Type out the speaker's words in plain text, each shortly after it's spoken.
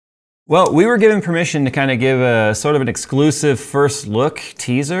Well, we were given permission to kind of give a sort of an exclusive first look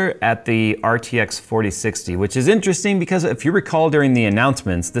teaser at the RTX 4060, which is interesting because if you recall during the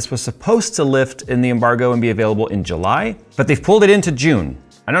announcements, this was supposed to lift in the embargo and be available in July, but they've pulled it into June.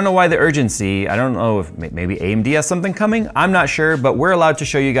 I don't know why the urgency. I don't know if maybe AMD has something coming. I'm not sure, but we're allowed to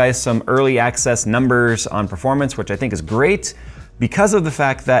show you guys some early access numbers on performance, which I think is great, because of the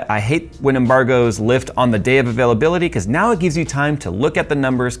fact that I hate when embargoes lift on the day of availability, because now it gives you time to look at the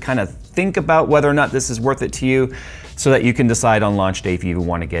numbers, kind of think about whether or not this is worth it to you, so that you can decide on launch day if you even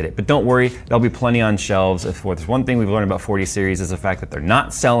want to get it. But don't worry, there'll be plenty on shelves. If there's one thing we've learned about 40 series is the fact that they're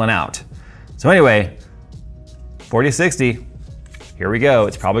not selling out. So anyway, 4060, here we go.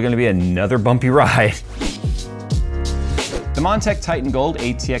 It's probably going to be another bumpy ride. The Montech Titan Gold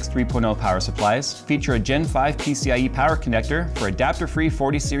ATX 3.0 power supplies feature a Gen 5 PCIe power connector for adapter-free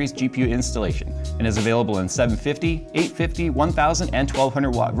 40 series GPU installation and is available in 750, 850, 1000, and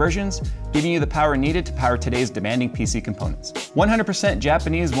 1200 watt versions, giving you the power needed to power today's demanding PC components. 100%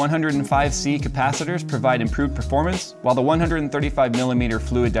 Japanese 105C capacitors provide improved performance, while the 135mm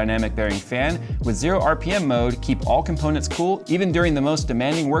fluid dynamic bearing fan with 0 RPM mode keep all components cool even during the most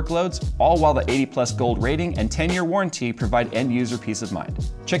demanding workloads, all while the 80+ gold rating and 10-year warranty provide end-user peace of mind.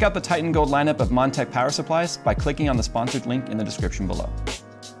 Check out the Titan Gold lineup of Montech power supplies by clicking on the sponsored link in the description below.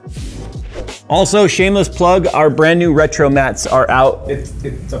 Also, shameless plug, our brand new retro mats are out.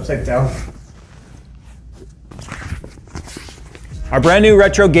 It's upside down. Our brand new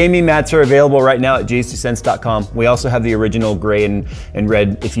retro gaming mats are available right now at JayzTwoCents.com. We also have the original gray and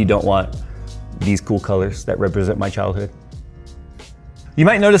red if you don't want these cool colors that represent my childhood. You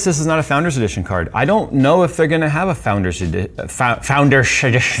might notice this is not a Founders Edition card. I don't know if they're gonna have a Founders Edition.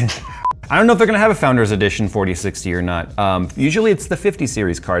 I don't know if they're gonna have a Founders Edition 4060 or not. Usually it's the 50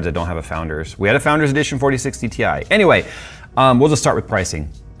 series cards that don't have a Founders. We had a Founders Edition 4060 Ti. Anyway, we'll just start with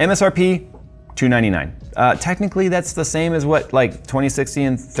pricing. MSRP, $299. Technically that's the same as what like 2060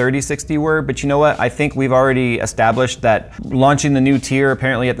 and 3060 were, but you know what? I think we've already established that launching the new tier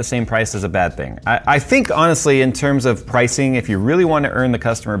apparently at the same price is a bad thing. I think honestly in terms of pricing, if you really want to earn the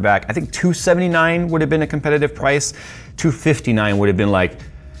customer back, I think $279 would have been a competitive price. $259 would have been like,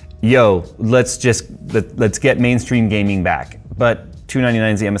 yo, let's get mainstream gaming back. But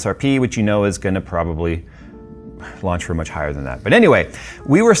 $299 is the MSRP, which you know is gonna probably launch for much higher than that. But anyway,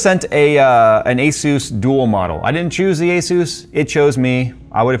 we were sent an Asus dual model. I didn't choose the Asus, it chose me.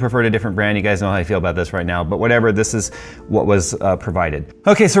 I would have preferred a different brand. You guys know how I feel about this right now, but whatever, this is what was provided.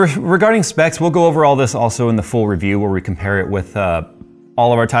 Okay, so regarding specs, we'll go over all this also in the full review where we compare it with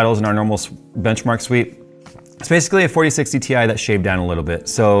all of our titles in our normal benchmark suite. It's basically a 4060 Ti that's shaved down a little bit.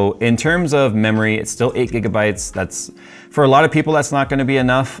 So in terms of memory, it's still 8 gigabytes. That's, for a lot of people, that's not gonna be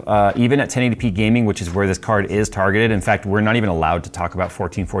enough. Even at 1080p gaming, which is where this card is targeted. In fact, we're not even allowed to talk about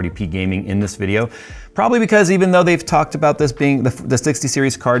 1440p gaming in this video. Probably because even though they've talked about this being the 60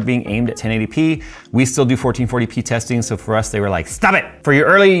 series card being aimed at 1080p, we still do 1440p testing. So for us, they were like, stop it. For your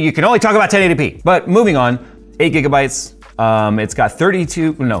early, you can only talk about 1080p. But moving on, 8 gigabytes. It's got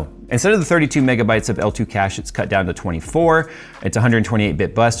instead of the 32 megabytes of L2 cache, it's cut down to 24. It's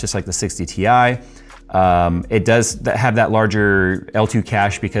 128-bit bus, just like the 60 Ti. It does have that larger L2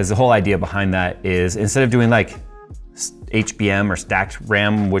 cache because the whole idea behind that is instead of doing like HBM or stacked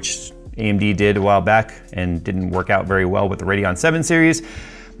RAM, which AMD did a while back and didn't work out very well with the Radeon 7 series,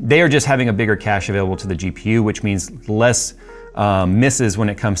 they are just having a bigger cache available to the GPU, which means less misses when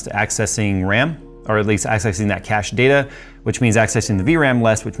it comes to accessing RAM, or at least accessing that cache data, which means accessing the VRAM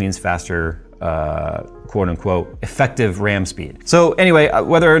less, which means faster, quote unquote, effective RAM speed. So anyway,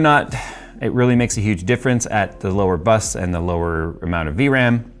 whether or not it really makes a huge difference at the lower bus and the lower amount of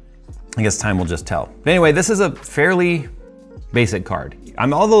VRAM, I guess time will just tell. But anyway, this is a fairly basic card.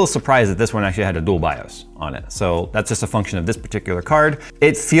 I'm a little surprised that this one actually had a dual BIOS on it. So that's just a function of this particular card.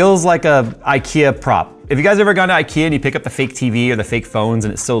 It feels like a IKEA prop. If you guys ever gone to IKEA and you pick up the fake TV or the fake phones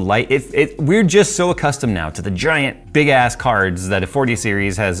and it's so light, we're just so accustomed now to the giant big ass cards that a 40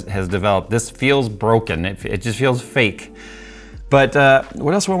 series has developed. This feels broken. It just feels fake. But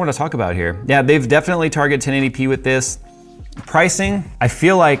what else do I want to talk about here? Yeah, they've definitely targeted 1080p with this. Pricing, I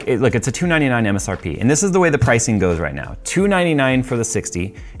feel like, look, it's a $299 MSRP, and this is the way the pricing goes right now. $299 for the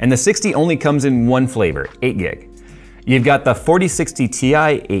 60, and the 60 only comes in one flavor, 8 gig. You've got the 4060 Ti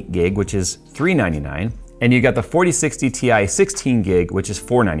 8 gig, which is $399, and you've got the 4060 Ti 16 gig, which is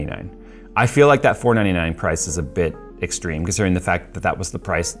 $499. I feel like that $499 price is a bit extreme, considering the fact that that was the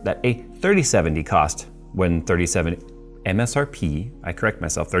price that a 3070 cost when 3070, MSRP, I correct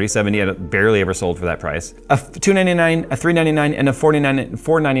myself, 3070, I barely ever sold for that price. A $299, a $399, and a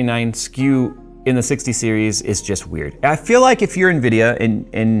 $499 SKU in the 60 series is just weird. I feel like if you're NVIDIA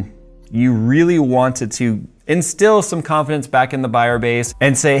and you really wanted to instill some confidence back in the buyer base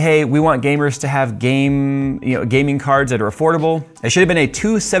and say, hey, we want gamers to have gaming cards that are affordable. It should have been a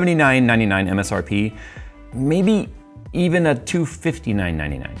 $279.99 MSRP, maybe even a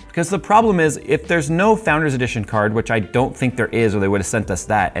 $259.99. Because the problem is, if there's no Founders Edition card, which I don't think there is, or they would have sent us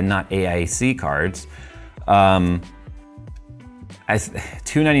that and not AIC cards, as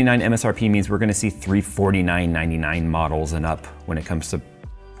 $299 MSRP means we're gonna see $349.99 models and up when it comes to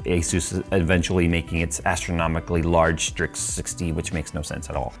Asus eventually making its astronomically large Strix 60, which makes no sense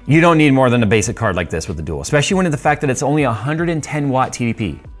at all. You don't need more than a basic card like this with the Duel, especially when the fact that it's only 110 watt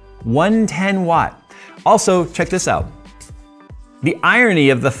TDP. 110 watt. Also, check this out. The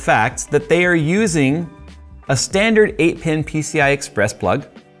irony of the fact that they are using a standard 8-pin PCI Express plug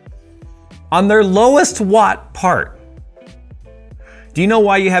on their lowest watt part. Do you know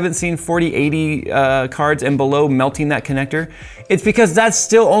why you haven't seen 4080 cards and below melting that connector? It's because that's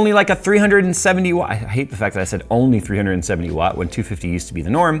still only like a 370 watt. I hate the fact that I said only 370 watt when 250 used to be the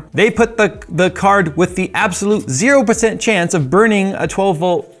norm. They put the card with the absolute 0% chance of burning a 12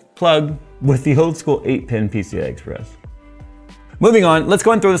 volt plug with the old school 8-pin PCI Express. Moving on, let's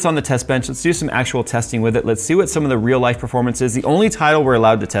go and throw this on the test bench. Let's do some actual testing with it. Let's see what some of the real life performance is. The only title we're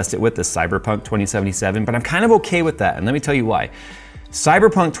allowed to test it with is Cyberpunk 2077, but I'm kind of okay with that, and let me tell you why.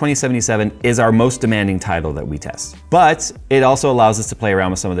 Cyberpunk 2077 is our most demanding title that we test, but it also allows us to play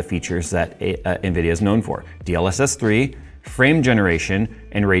around with some of the features that NVIDIA is known for. DLSS 3, frame generation,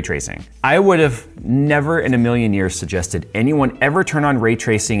 and ray tracing. I would have never in a million years suggested anyone ever turn on ray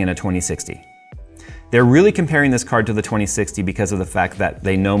tracing in a 2060. They're really comparing this card to the 2060 because of the fact that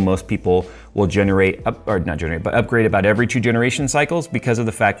they know most people will upgrade about every 2 generation cycles because of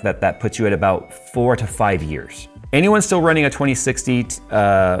the fact that that puts you at about 4 to 5 years. Anyone still running a 2060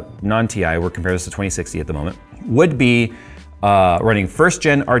 non-TI, we're comparing this to 2060 at the moment, would be running 1st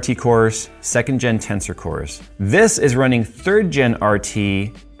gen RT cores, 2nd gen Tensor cores. This is running 3rd gen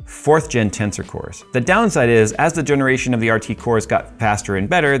RT, 4th gen Tensor cores. The downside is, as the generation of the RT cores got faster and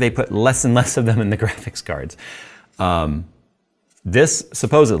better, they put less and less of them in the graphics cards. This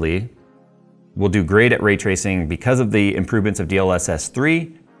supposedly will do great at ray tracing because of the improvements of DLSS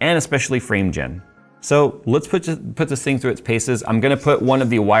 3 and especially frame gen. So let's put this thing through its paces. I'm gonna put one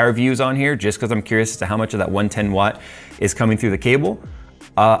of the wire views on here just because I'm curious as to how much of that 110 watt is coming through the cable.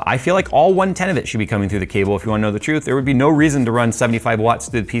 I feel like all 110 of it should be coming through the cable. If you wanna know the truth, there would be no reason to run 75 watts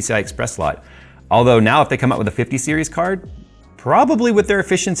through the PCI Express slot. Although now if they come out with a 50 series card, probably with their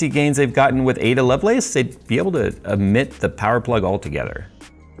efficiency gains they've gotten with Ada Lovelace, they'd be able to omit the power plug altogether.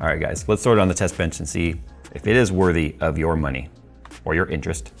 All right guys, let's throw it on the test bench and see if it is worthy of your money or your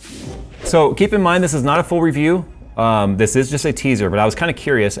interest. So keep in mind, this is not a full review. This is just a teaser, but I was kind of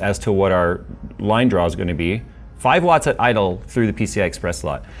curious as to what our line draw is gonna be. 5 watts at idle through the PCI Express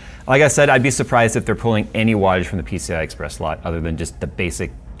slot. Like I said, I'd be surprised if they're pulling any wattage from the PCI Express slot other than just the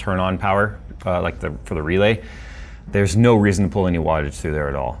basic turn on power, for the relay. There's no reason to pull any wattage through there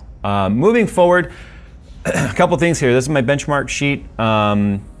at all. Moving forward, a couple things here. This is my benchmark sheet.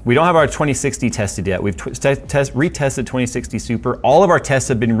 We don't have our 2060 tested yet. We've retested 2060 Super. All of our tests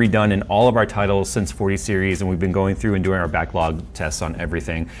have been redone in all of our titles since 40 series, and we've been going through and doing our backlog tests on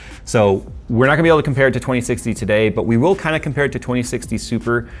everything. So we're not gonna be able to compare it to 2060 today, but we will kind of compare it to 2060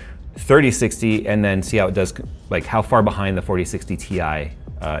 Super, 3060, and then see how it does, like how far behind the 4060 Ti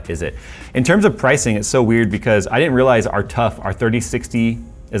is it. In terms of pricing, it's so weird because I didn't realize our 3060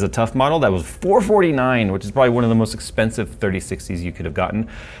 is a tough model that was $449, which is probably one of the most expensive 3060s you could have gotten.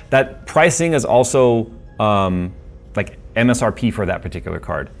 That pricing is also like MSRP for that particular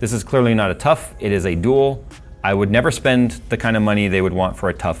card. This is clearly not a tough, it is a dual. I would never spend the kind of money they would want for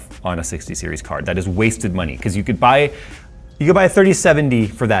a tough on a 60 series card. That is wasted money because you could buy a 3070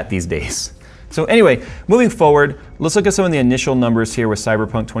 for that these days. So anyway, moving forward, let's look at some of the initial numbers here with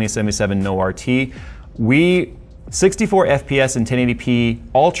Cyberpunk 2077 no RT. 64 FPS and 1080p,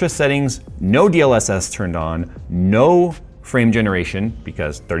 ultra settings, no DLSS turned on, no frame generation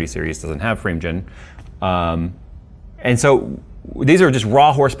because 30 series doesn't have frame gen. And so these are just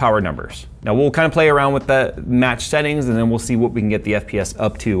raw horsepower numbers. Now we'll kind of play around with the match settings and then we'll see what we can get the FPS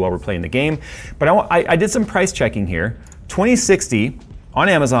up to while we're playing the game. But I did some price checking here. 2060 on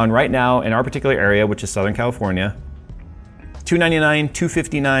Amazon right now in our particular area, which is Southern California, $299,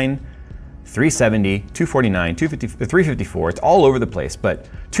 $259, $370, $249, $250, $354. It's all over the place, but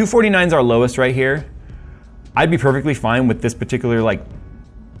 $249 is our lowest right here. I'd be perfectly fine with this particular,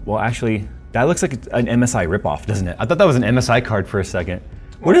 well, actually, that looks like an MSI ripoff, doesn't it? I thought that was an MSI card for a second.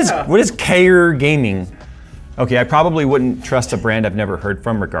 What is Kayer Gaming? Okay, I probably wouldn't trust a brand I've never heard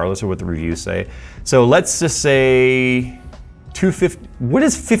from, regardless of what the reviews say. So let's just say 250. What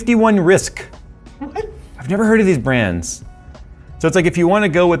is 51 Risk? What? I've never heard of these brands. So it's like if you want to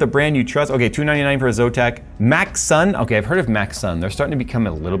go with a brand you trust, okay, $299 for a Zotac. Max Sun, okay, I've heard of Max Sun. They're starting to become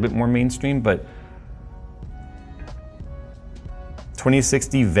a little bit more mainstream, but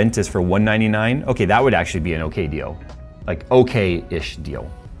 2060 Ventus for $199. Okay, that would actually be an okay deal. Like okay-ish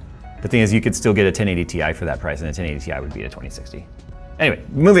deal. The thing is you could still get a 1080 Ti for that price, and a 1080 Ti would be a 2060. Anyway,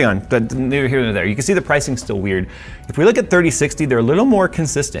 moving on, neither here nor there. You can see the pricing's still weird. If we look at 3060, they're a little more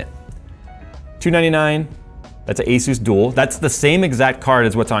consistent. $299, that's an Asus dual. That's the same exact card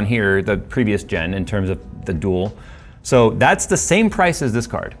as what's on here, the previous gen in terms of the dual. So that's the same price as this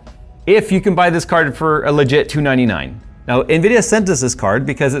card. If you can buy this card for a legit $299. Now, NVIDIA sent us this card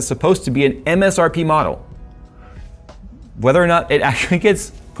because it's supposed to be an MSRP model. Whether or not it actually gets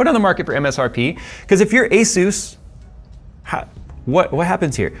put on the market for MSRP, because if you're Asus, what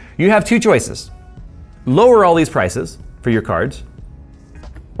happens here? You have two choices. Lower all these prices for your cards,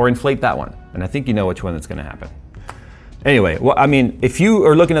 or inflate that one. And I think you know which one that's gonna happen. Anyway, well, I mean, if you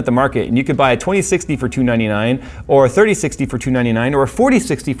are looking at the market and you could buy a 2060 for $299, or a 3060 for $299, or a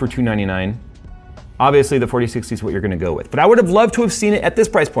 4060 for $299, obviously the 4060 is what you're gonna go with. But I would have loved to have seen it at this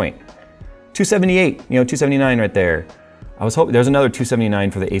price point. $278, $279 right there. I was hoping there's another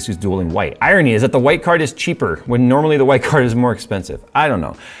 $279 for the Asus Dual in white. Irony is that the white card is cheaper when normally the white card is more expensive. I don't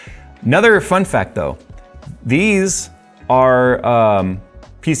know. Another fun fact though, these are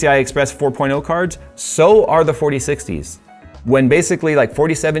PCI Express 4.0 cards, so are the 4060s. When basically like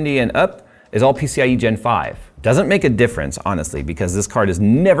 4070 and up is all PCIe Gen 5. Doesn't make a difference, honestly, because this card is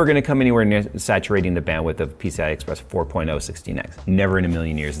never gonna come anywhere near saturating the bandwidth of PCI Express 4.0 16X. Never in a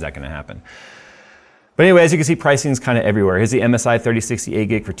million years is that gonna happen. But anyway, as you can see, pricing is kind of everywhere. Here's the MSI 3060 8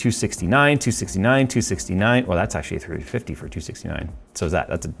 gig for $269, $269, $269. Well, that's actually $350 for $269. So is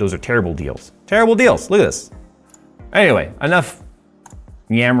those are terrible deals. Terrible deals, look at this. Anyway, enough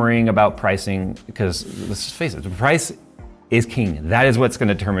yammering about pricing, because let's just face it, the price is king. That is what's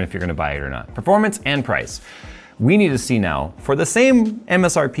gonna determine if you're gonna buy it or not. Performance and price. We need to see now, for the same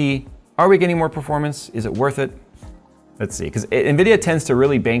MSRP, are we getting more performance? Is it worth it? Let's see, because NVIDIA tends to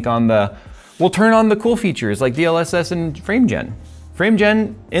really bank on we'll turn on the cool features like DLSS and FrameGen.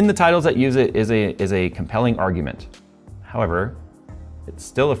 FrameGen, in the titles that use it, is a compelling argument. However, it's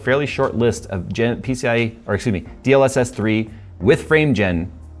still a fairly short list of DLSS 3 with FrameGen.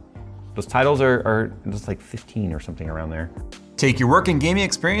 Those titles are just like 15 or something around there. Take your work and gaming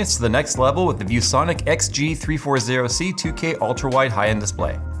experience to the next level with the ViewSonic XG340C 2K ultra-wide high-end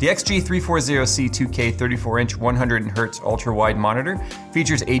display. The XG340C 2K 34-inch 100Hz ultra-wide monitor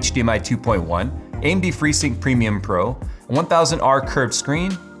features HDMI 2.1, AMD FreeSync Premium Pro, a 1000R curved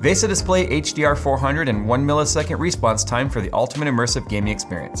screen, VESA display HDR 400 and 1 millisecond response time for the ultimate immersive gaming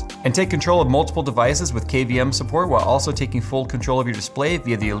experience. And take control of multiple devices with KVM support while also taking full control of your display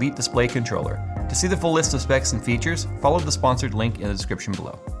via the Elite Display Controller. To see the full list of specs and features, follow the sponsored link in the description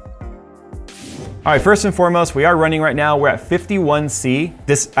below. All right, first and foremost, we are running right now, we're at 51C.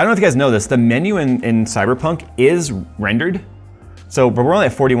 I don't know if you guys know this, the menu in Cyberpunk is rendered. But we're only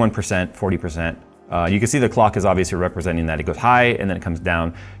at 41%, 40%. You can see the clock is obviously representing that. It goes high and then it comes down.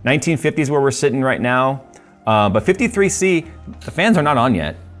 1950 is where we're sitting right now. But 53C, the fans are not on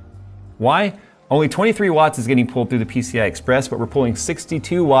yet. Why? Only 23 watts is getting pulled through the PCI Express, but we're pulling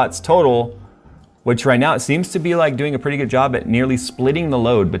 62 watts total, which right now it seems to be like doing a pretty good job at nearly splitting the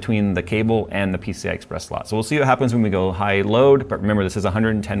load between the cable and the PCI Express slot. So we'll see what happens when we go high load, but remember this is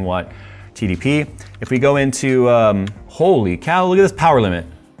 110 watt TDP. If we go into, holy cow, look at this power limit.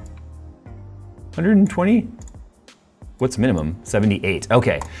 120? What's minimum? 78,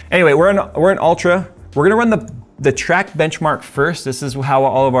 okay. Anyway, we're in Ultra. We're gonna run the track benchmark first. This is how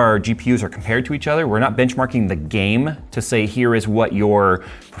all of our GPUs are compared to each other. We're not benchmarking the game to say here is what your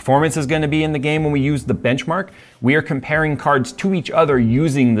performance is gonna be in the game when we use the benchmark. We are comparing cards to each other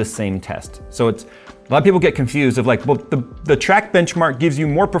using the same test. So a lot of people get confused of like, well, the track benchmark gives you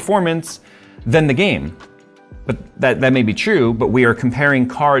more performance than the game. But that may be true, but we are comparing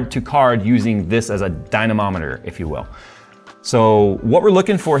card to card using this as a dynamometer, if you will. So what we're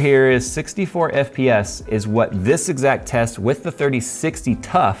looking for here is 64 FPS is what this exact test with the 3060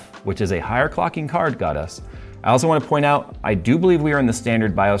 Tough, which is a higher clocking card, got us. I also want to point out, I do believe we are in the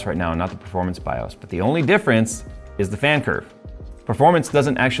standard BIOS right now, not the performance BIOS, but the only difference is the fan curve. Performance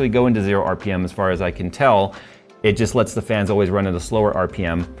doesn't actually go into 0 RPM as far as I can tell. It just lets the fans always run at a slower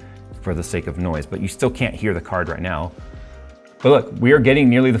RPM for the sake of noise, but you still can't hear the card right now. But look, we are getting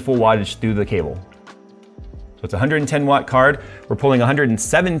nearly the full wattage through the cable. So it's a 110 watt card. We're pulling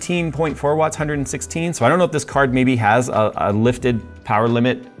 117.4 watts, 116. So I don't know if this card maybe has a lifted power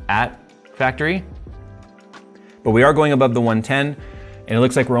limit at factory. but we are going above the 110, and it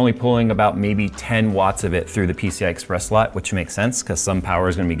looks like we're only pulling about maybe 10 watts of it through the PCI Express slot, which makes sense because some power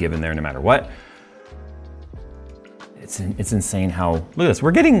is gonna be given there no matter what. It's insane how, look at this,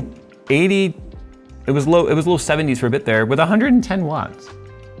 we're getting 80, it was low 70s for a bit there with 110 watts.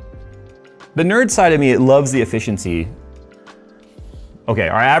 The nerd side of me, it loves the efficiency. Okay,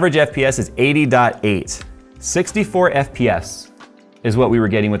 our average FPS is 80.8. 64 FPS is what we were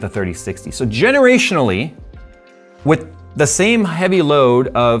getting with the 3060. So generationally, with the same heavy load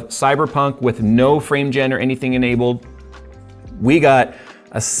of Cyberpunk with no frame gen or anything enabled, we got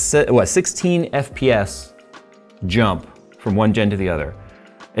a 16 FPS jump from one gen to the other.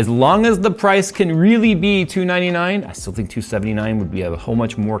 As long as the price can really be $299, I still think $279 would be a whole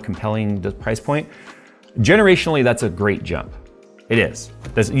much more compelling price point. Generationally, that's a great jump. It is.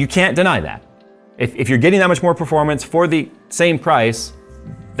 You can't deny that. If you're getting that much more performance for the same price,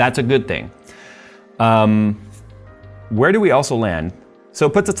 that's a good thing. Where do we also land? So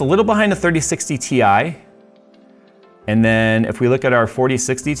it puts us a little behind the 3060 Ti. And then if we look at our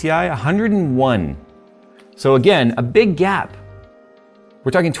 4060 Ti, 101. So again, a big gap.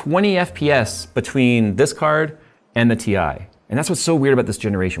 We're talking 20 FPS between this card and the Ti. And that's what's so weird about this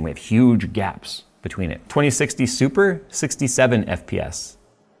generation. We have huge gaps between it. 2060 Super, 67 FPS.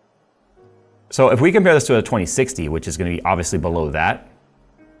 So if we compare this to a 2060, which is gonna be obviously below that,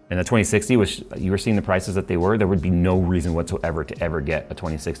 and the 2060, which you were seeing the prices that they were, there would be no reason whatsoever to ever get a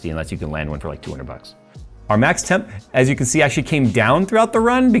 2060 unless you can land one for like 200 bucks. Our max temp, as you can see, actually came down throughout the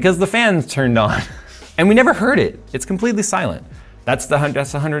run because the fans turned on. And we never heard it. It's completely silent. That's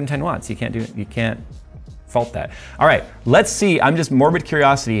 110 watts. You can't fault that. All right, let's see. I'm just morbid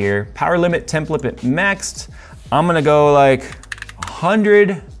curiosity here. Power limit, temp limit maxed. I'm gonna go like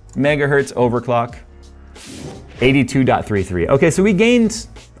 100 megahertz overclock, 82.33. Okay, so we gained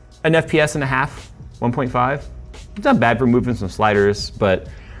an FPS and a half, 1.5. It's not bad for moving some sliders, but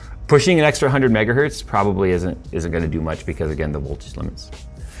pushing an extra 100 megahertz probably isn't gonna do much because again, the voltage limits.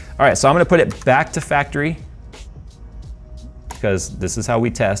 All right, so I'm gonna put it back to factory because this is how we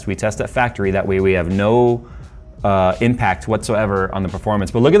test. We test at factory, that way we have no impact whatsoever on the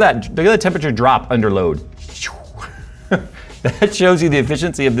performance. But look at that, look at the temperature drop under load. That shows you the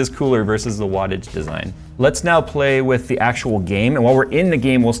efficiency of this cooler versus the wattage design. Let's now play with the actual game, and while we're in the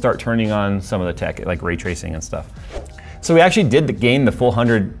game, we'll start turning on some of the tech, like ray tracing and stuff. So we actually did gain the full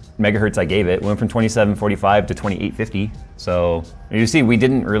 100 megahertz I gave it. We went from 2745 to 2850. So you see, we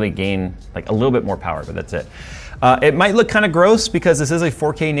didn't really gain like a little bit more power, but that's it. It might look kind of gross because this is a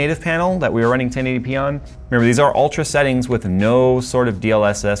 4K native panel that we were running 1080p on. Remember, these are ultra settings with no sort of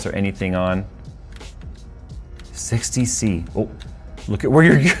DLSS or anything on. 60C. Oh, look at where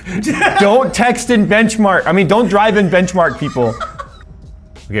you're. Don't text and benchmark. I mean, don't drive and benchmark, people.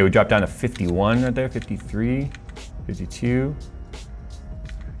 Okay, we dropped down to 51 right there, 53, 52.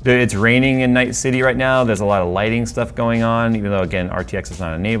 It's raining in Night City right now. There's a lot of lighting stuff going on, even though, again, RTX is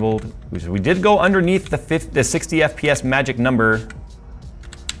not enabled. We did go underneath the 60 FPS magic number.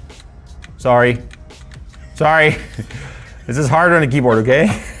 Sorry. This is hard on a keyboard,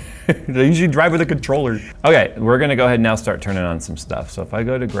 okay? I usually drive with a controller. Okay, we're gonna go ahead and now start turning on some stuff. So if I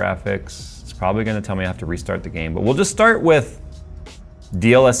go to graphics, it's probably gonna tell me I have to restart the game, but we'll just start with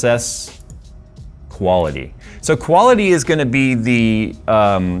DLSS quality. So quality is gonna be the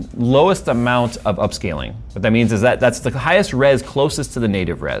lowest amount of upscaling. What that means is that that's the highest res closest to the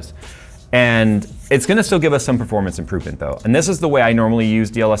native res. And it's gonna still give us some performance improvement though. And this is the way I normally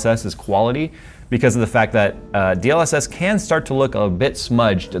use DLSS, is quality, because of the fact that DLSS can start to look a bit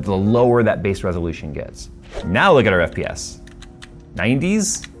smudged the lower that base resolution gets. Now look at our FPS.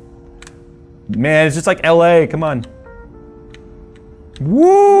 90s? Man, it's just like LA, come on.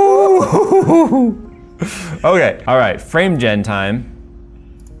 Woo! Okay, all right, frame gen time.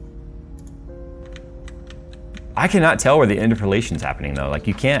 I cannot tell where the interpolation's happening though, like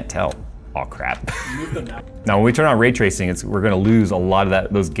you can't tell. Oh crap. Now when we turn on ray tracing, we're gonna lose a lot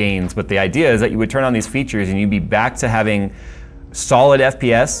of those gains, but the idea is that you would turn on these features and you'd be back to having solid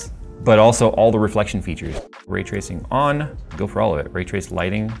FPS, but also all the reflection features. Ray tracing on, go for all of it. Ray trace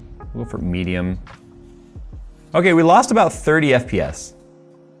lighting, we'll go for medium. Okay, we lost about 30 FPS.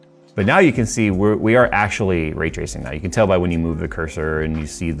 But now you can see we are actually ray tracing now. You can tell by when you move the cursor and you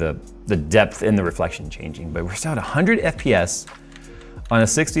see the depth in the reflection changing. But we're still at 100 FPS on a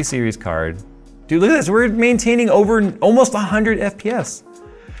 60 series card. Dude, look at this, we're maintaining over almost 100 FPS.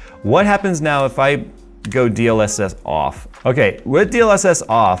 What happens now if I go DLSS off? Okay, with DLSS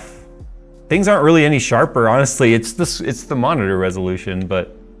off, things aren't really any sharper, honestly. It's the monitor resolution,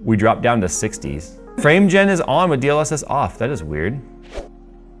 but we drop down to 60s. Frame gen is on with DLSS off, that is weird.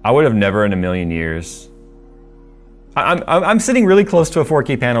 I would have never in a million years I'm sitting really close to a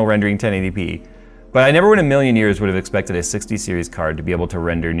 4K panel rendering 1080p, but I never in a million years would have expected a 60 series card to be able to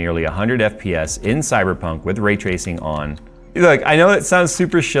render nearly 100 FPS in Cyberpunk with ray tracing on. Look, I know it sounds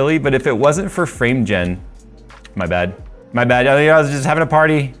super shilly, but if it wasn't for frame gen, my bad. My bad, I was just having a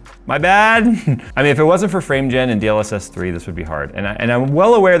party. My bad. I mean, if it wasn't for frame gen and DLSS 3, this would be hard. And I'm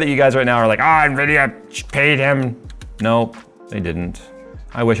well aware that you guys right now are like, NVIDIA paid him. Nope, they didn't.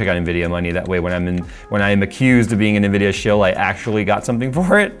 I wish I got NVIDIA money. That way when I am accused of being an NVIDIA shill, I actually got something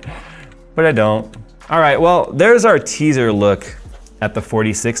for it, but I don't. All right, well, there's our teaser look at the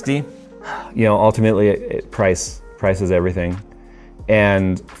 4060. You know, ultimately, price is everything.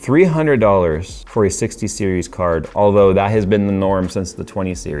 And $300 for a 60 series card, although that has been the norm since the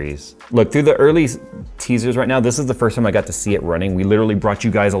 20 series. Look, through the early teasers right now, this is the first time I got to see it running. We literally brought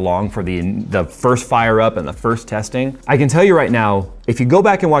you guys along for the first fire up and the first testing. I can tell you right now, if you go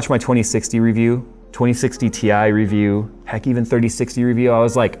back and watch my 2060 review, 2060 Ti review, heck, even 3060 review, I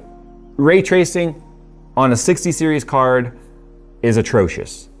was like, ray tracing on a 60 series card is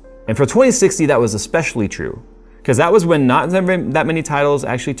atrocious. And for 2060, that was especially true, because that was when not that many titles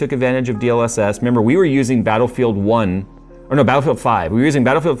actually took advantage of DLSS. Remember, we were using Battlefield 5. We were using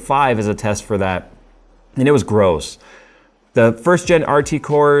Battlefield 5 as a test for that, and it was gross. The first gen RT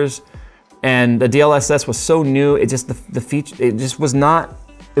cores and the DLSS was so new, it just, the feature, it just was not,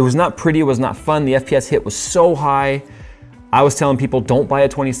 it was not pretty, it was not fun. The FPS hit was so high. I was telling people, don't buy a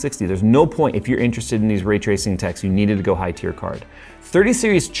 2060. There's no point, if you're interested in these ray tracing techs, you needed to go high tier card. 30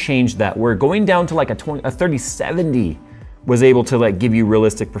 series changed that. We're going down to like a 3070 was able to like give you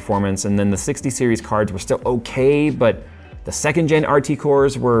realistic performance, and then the 60 series cards were still okay, but the second gen RT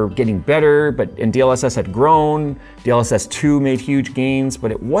cores were getting better, and DLSS had grown. DLSS 2 made huge gains,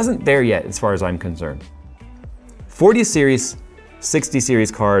 but it wasn't there yet as far as I'm concerned. 40 series, 60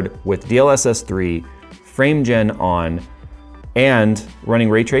 series card with DLSS 3, frame gen on, and running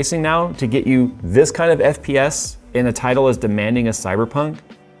ray tracing now to get you this kind of FPS in a title as demanding as Cyberpunk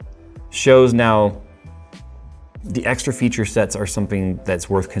shows now the extra feature sets are something that's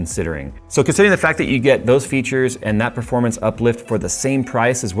worth considering. So considering the fact that you get those features and that performance uplift for the same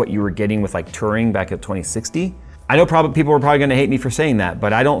price as what you were getting with like Turing back at 2060, I know people were probably gonna hate me for saying that,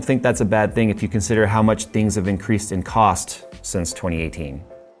 but I don't think that's a bad thing if you consider how much things have increased in cost since 2018.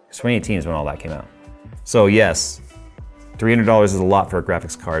 Because 2018 is when all that came out. So yes, $300 is a lot for a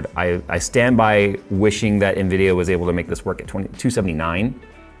graphics card. I stand by wishing that NVIDIA was able to make this work at $279,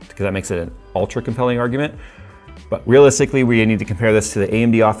 because that makes it an ultra compelling argument. But realistically, we need to compare this to the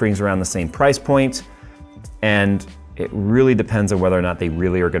AMD offerings around the same price point, and it really depends on whether or not they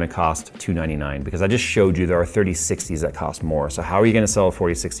really are gonna cost $299, because I just showed you there are 3060s that cost more. So how are you gonna sell a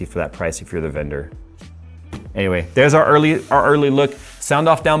 4060 for that price if you're the vendor? Anyway, there's our early look. Sound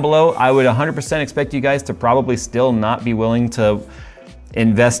off down below. I would 100% expect you guys to probably still not be willing to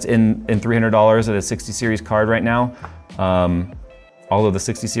invest in $300 at a 60 series card right now. Although the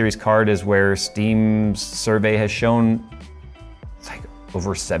 60 series card is where Steam's survey has shown it's like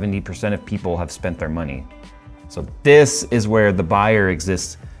over 70% of people have spent their money. So this is where the buyer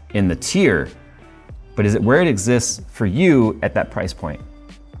exists in the tier, but is it where it exists for you at that price point?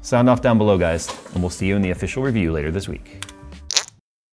 Sound off down below, guys, and we'll see you in the official review later this week.